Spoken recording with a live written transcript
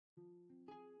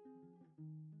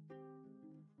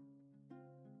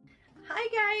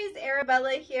Hi guys,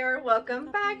 Arabella here.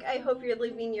 Welcome back. I hope you're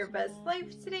living your best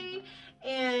life today.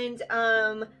 And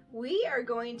we are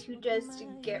going to just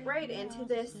get right into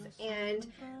this, and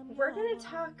we're going to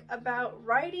talk about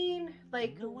writing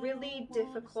like really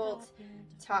difficult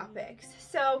topics.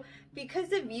 So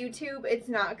because of YouTube, it's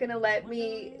not going to let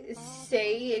me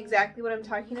say exactly what I'm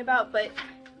talking about, but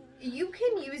you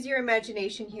can use your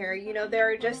imagination here. You know,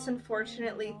 there are just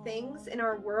unfortunately things in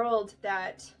our world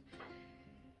that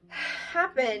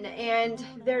happen, and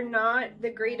they're not the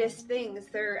greatest things.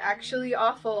 They're actually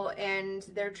awful, and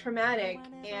they're traumatic,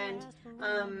 and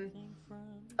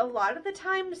a lot of the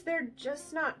times they're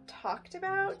just not talked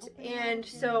about. And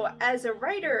so as a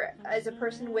writer, as a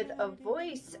person with a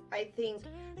voice, I think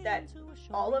that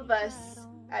all of us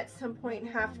at some point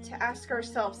have to ask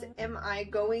ourselves, am I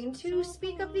going to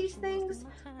speak of these things,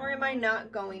 or am I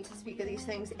not going to speak of these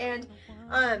things? And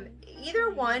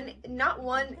either one, not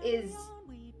one is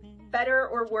better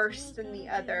or worse than the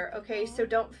other, okay? So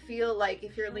don't feel like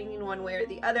if you're leaning one way or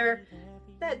the other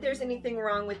that there's anything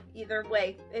wrong with either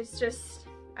way. It's just,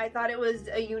 I thought it was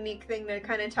a unique thing to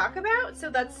kind of talk about, so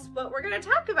that's what we're going to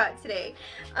talk about today.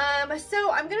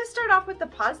 So I'm going to start off with the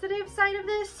positive side of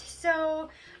this. So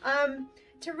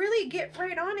to really get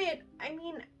right on it, I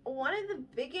mean, one of the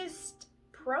biggest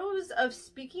pros of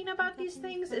speaking about these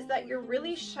things is that you're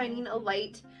really shining a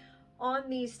light on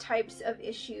these types of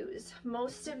issues.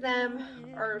 Most of them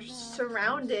are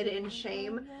surrounded in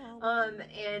shame,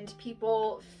 and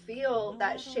people feel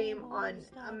that shame on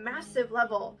a massive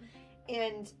level,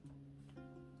 and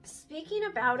speaking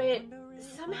about it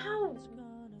somehow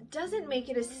doesn't make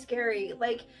it as scary.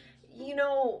 Like, you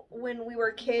know, when we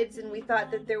were kids and we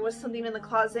thought that there was something in the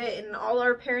closet and all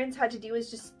our parents had to do was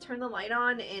just turn the light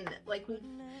on, and like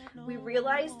we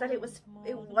realized that it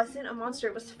wasn't a monster,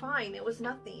 it was fine, it was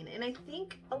nothing. And I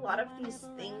think a lot of these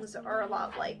things are a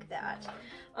lot like that.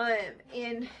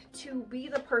 And to be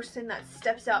the person that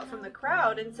steps out from the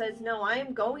crowd and says, no, I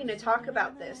am going to talk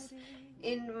about this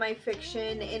in my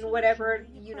fiction, in whatever,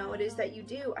 you know, it is that you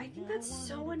do, I think that's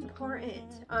so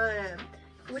important.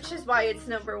 Which is why it's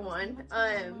number one.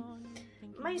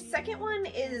 My second one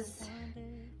is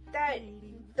that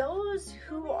those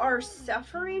who are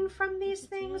suffering from these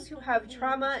things, who have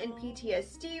trauma and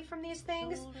PTSD from these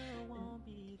things,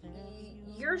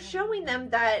 you're showing them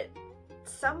that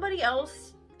somebody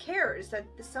else cares, that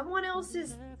someone else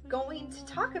is going to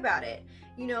talk about it,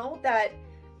 you know, that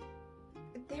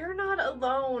they're not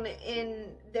alone in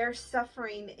their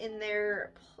suffering, in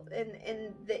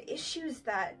the issues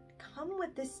that come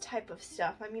with this type of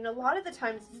stuff. I mean, a lot of the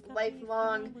times it's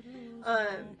lifelong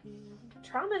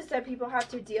traumas that people have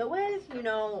to deal with, you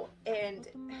know, and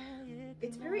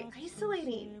it's very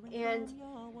isolating. And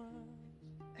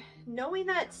knowing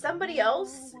that somebody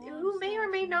else who may or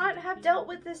may not have dealt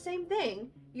with the same thing,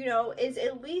 you know, is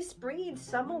at least bringing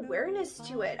some awareness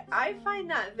to it, I find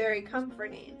that very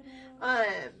comforting.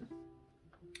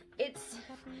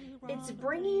 It's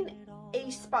bringing a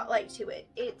spotlight to it.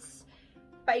 It's,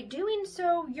 by doing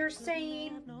so, you're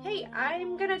saying, hey,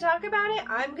 I'm gonna talk about it.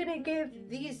 I'm gonna give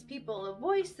these people a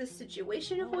voice, this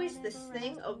situation a voice, this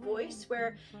thing a voice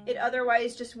where it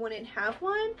otherwise just wouldn't have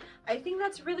one. I think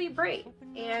that's really brave,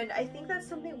 and I think that's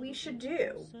something we should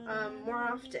do more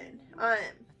often.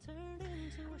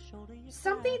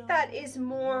 Something that is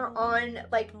more on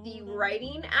like the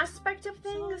writing aspect of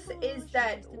things is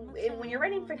that when you're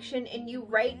writing fiction and you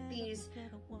write these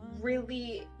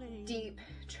really deep,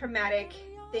 traumatic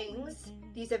things,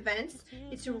 these events,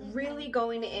 it's really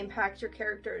going to impact your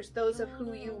characters, those of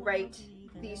who you write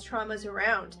these traumas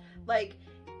around. Like,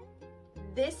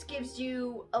 this gives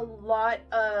you a lot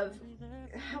of,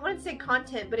 I wouldn't say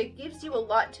content, but it gives you a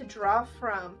lot to draw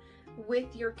from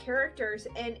with your characters,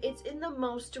 and it's in the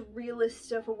most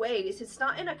realist of ways. It's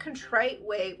not in a contrite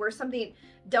way where something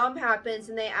dumb happens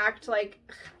and they act like,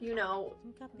 you know,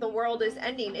 the world is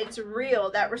ending. It's real.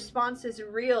 That response is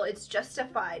real. It's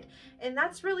justified. And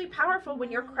that's really powerful when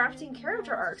you're crafting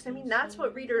character arcs. I mean, that's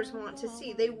what readers want to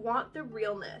see. They want the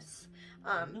realness.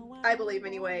 I believe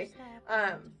anyway.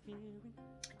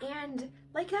 And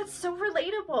like, that's so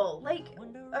relatable. Like,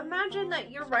 imagine that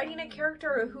you're writing a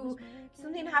character who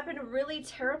something happened really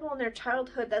terrible in their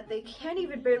childhood that they can't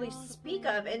even barely speak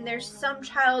of, and there's some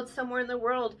child somewhere in the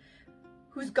world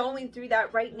who's going through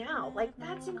that right now. Like,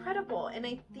 that's incredible, and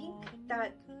I think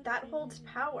that that holds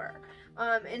power.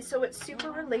 And so it's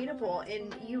super relatable,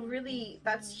 and you really,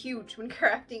 that's huge when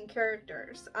crafting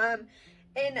characters. And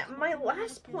my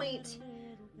last point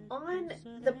on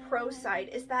the pro side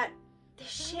is that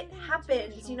this shit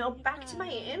happens, you know, back to my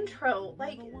intro,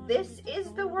 like, this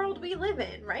is the world we live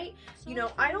in, right? You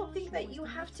know, I don't think that you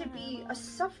have to be a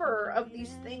sufferer of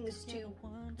these things to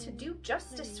do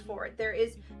justice for it. There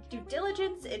is due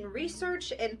diligence and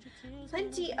research and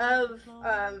plenty of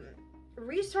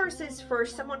resources for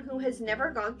someone who has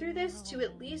never gone through this to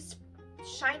at least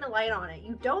shine a light on it.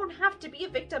 You don't have to be a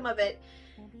victim of it,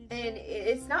 and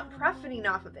it's not profiting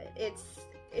off of it.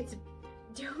 It's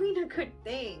doing a good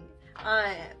thing.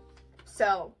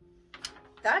 So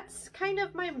that's kind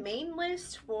of my main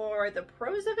list for the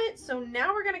pros of it. So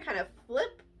now we're going to kind of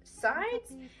flip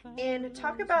sides and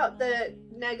talk about the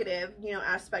negative, you know,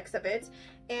 aspects of it.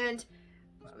 And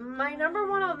my number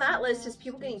one on that list is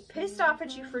people getting pissed off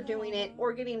at you for doing it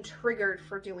or getting triggered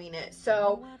for doing it.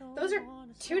 So those are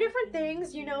two different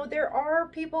things. You know, there are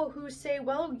people who say,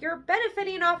 well, you're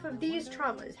benefiting off of these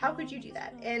traumas. How could you do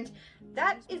that? And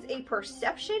that is a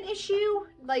perception issue,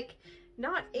 like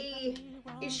not a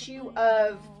issue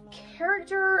of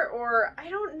character, or I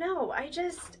don't know. I've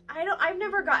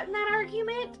never gotten that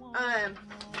argument.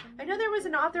 I know there was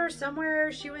an author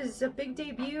somewhere, she was a big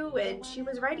debut and she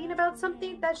was writing about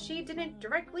something that she didn't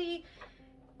directly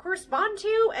correspond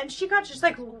to, and she got just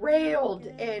like railed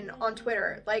in on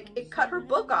Twitter. Like, it cut her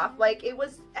book off. Like, it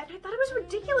was, and I thought it was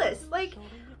ridiculous. Like,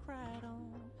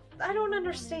 I don't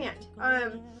understand.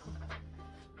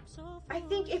 I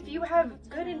think if you have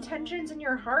good intentions in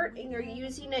your heart and you're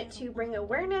using it to bring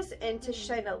awareness and to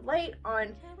shine a light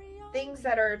on things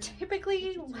that are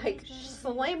typically like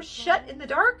slammed shut in the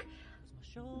dark,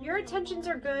 your intentions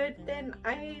are good, then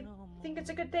I think it's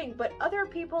a good thing. But other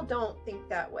people don't think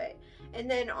that way.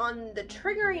 And then on the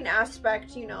triggering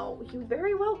aspect, you know, you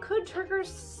very well could trigger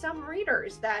some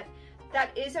readers. That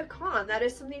is a con. That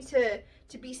is something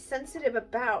to be sensitive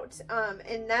about.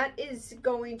 And that is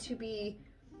going to be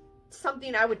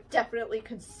something I would definitely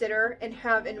consider and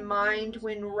have in mind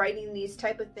when writing these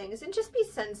type of things, and just be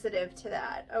sensitive to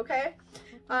that, okay?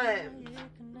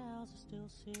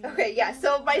 Okay, yeah,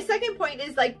 so my second point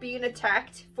is like being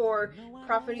attacked for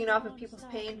profiting off of people's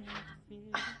pain.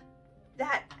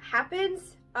 That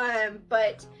happens,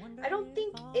 but I don't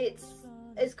think it's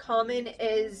as common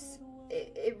as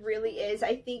it really is.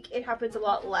 I think it happens a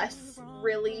lot less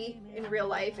really in real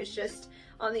life. It's just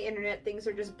on the internet, things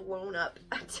are just blown up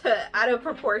out of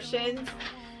proportions,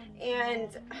 and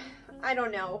I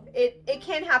don't know. It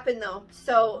can happen though,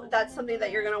 so that's something that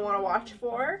you're gonna want to watch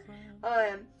for.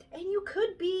 And you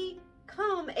could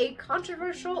become a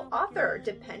controversial author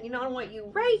depending on what you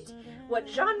write, what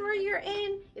genre you're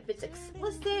in, if it's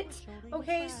explicit.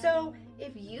 Okay, so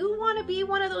if you want to be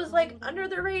one of those like under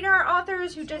the radar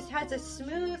authors who just has a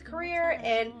smooth career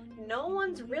and no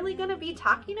one's really gonna be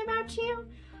talking about you,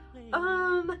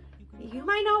 you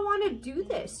might not want to do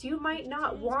this. You might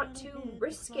not want to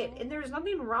risk it, and there's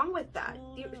nothing wrong with that.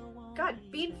 God,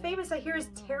 being famous, I hear, is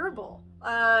terrible.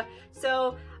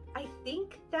 So I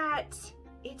think that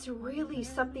it's really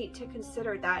something to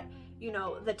consider, that, you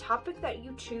know, the topic that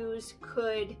you choose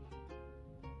could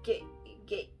get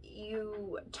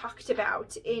you talked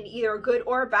about in either a good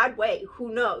or a bad way.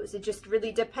 Who knows? It just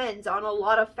really depends on a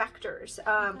lot of factors.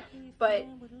 But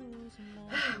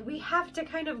we have to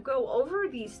kind of go over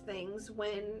these things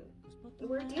when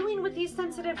we're dealing with these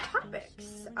sensitive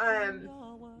topics.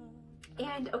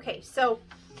 And okay, so,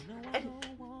 and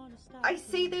I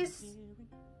say this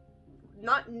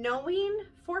not knowing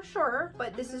for sure,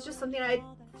 but this is just something I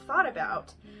thought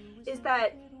about, is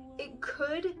that it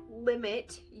could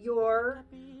limit your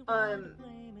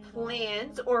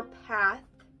plans or path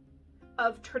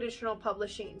of traditional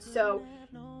publishing. So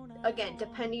again,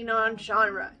 depending on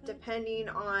genre, depending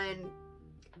on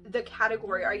the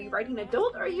category, are you writing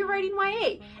adult or are you writing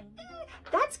YA?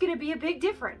 That's going to be a big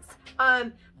difference.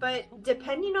 But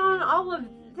depending on all of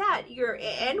that,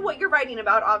 and what you're writing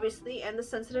about, obviously, and the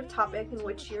sensitive topic in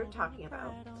which you're talking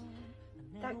about,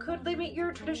 that could limit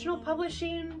your traditional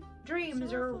publishing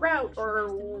dreams or route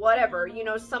or whatever. You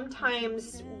know,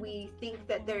 sometimes we think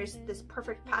that there's this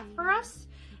perfect path for us,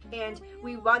 and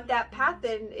we want that path,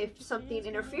 and if something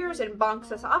interferes and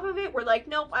bonks us off of it, we're like,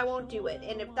 nope, I won't do it.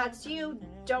 And if that's you,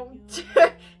 don't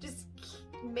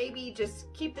maybe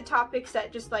just keep the topics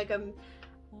at just like a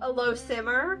low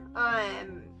simmer,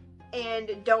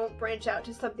 and don't branch out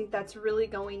to something that's really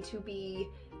going to be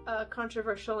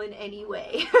controversial in any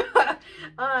way.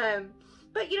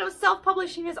 But you know,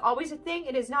 self-publishing is always a thing.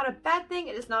 It is not a bad thing.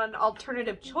 It is not an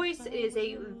alternative choice. It is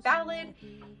a valid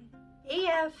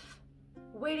AF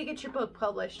way to get your book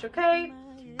published, okay?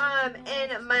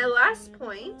 And my last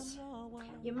point,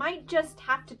 you might just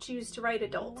have to choose to write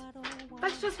adult.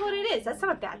 that's just what it is. That's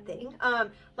not a bad thing.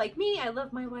 Like me, I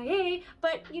love my YA,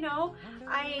 but you know,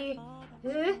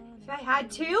 if I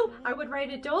had to, I would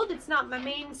write adult. It's not my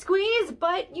main squeeze,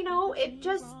 but you know, it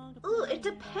just, it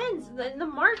depends. In the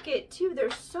market too,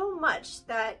 there's so much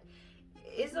that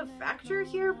is a factor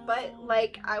here, but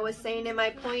like I was saying in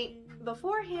my point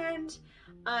beforehand,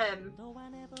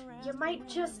 you might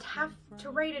just have to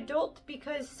write adult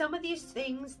because some of these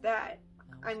things that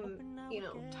I'm, you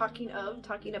know, talking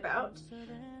about,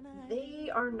 they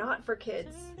are not for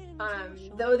kids.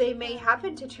 Though they may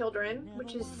happen to children,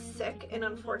 which is sick and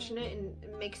unfortunate and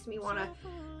makes me want to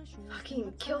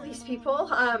fucking kill these people.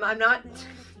 I'm not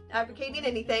advocating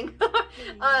anything.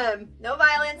 No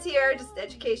violence here, just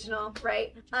educational,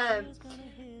 right?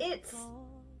 It's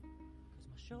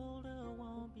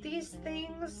these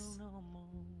things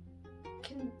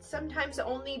can sometimes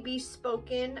only be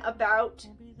spoken about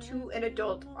to an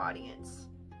adult audience.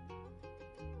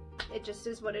 It just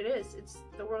is what it is. It's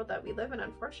the world that we live in,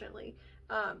 unfortunately.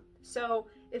 So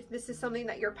if this is something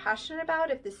that you're passionate about,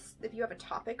 if you have a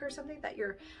topic or something that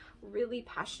you're really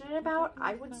passionate about,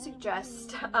 I would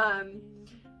suggest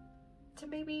to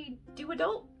maybe do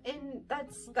adult, and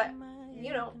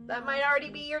you know, that might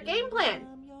already be your game plan.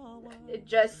 It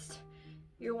just,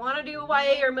 you want to do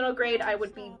YA or middle grade, I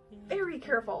would be very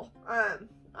careful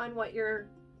on what you're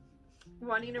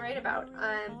wanting to write about.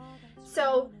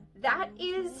 So that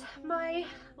is my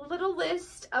little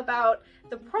list about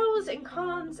the pros and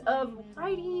cons of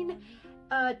writing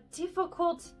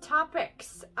difficult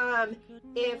topics.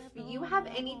 If you have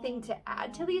anything to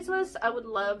add to these lists, I would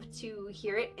love to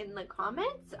hear it in the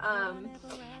comments.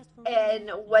 And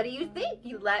what do you think?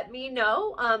 You let me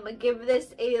know. Give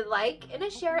this a like and a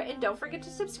share, and don't forget to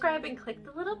subscribe and click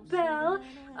the little bell.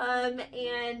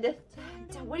 And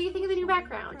what do you think of the new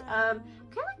background?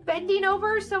 Kind of like bending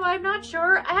over, so I'm not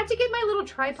sure. I have to get my little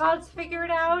tripods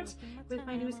figured out with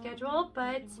my new schedule,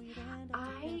 but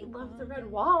I love the red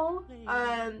wall.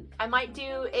 I might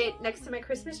do it next to my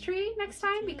Christmas tree next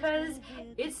time because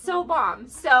it's so bomb.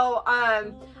 So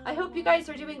I hope you guys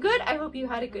are doing good. I hope you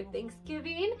had a good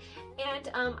Thanksgiving, and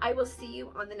I will see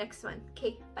you on the next one.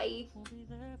 Okay, bye.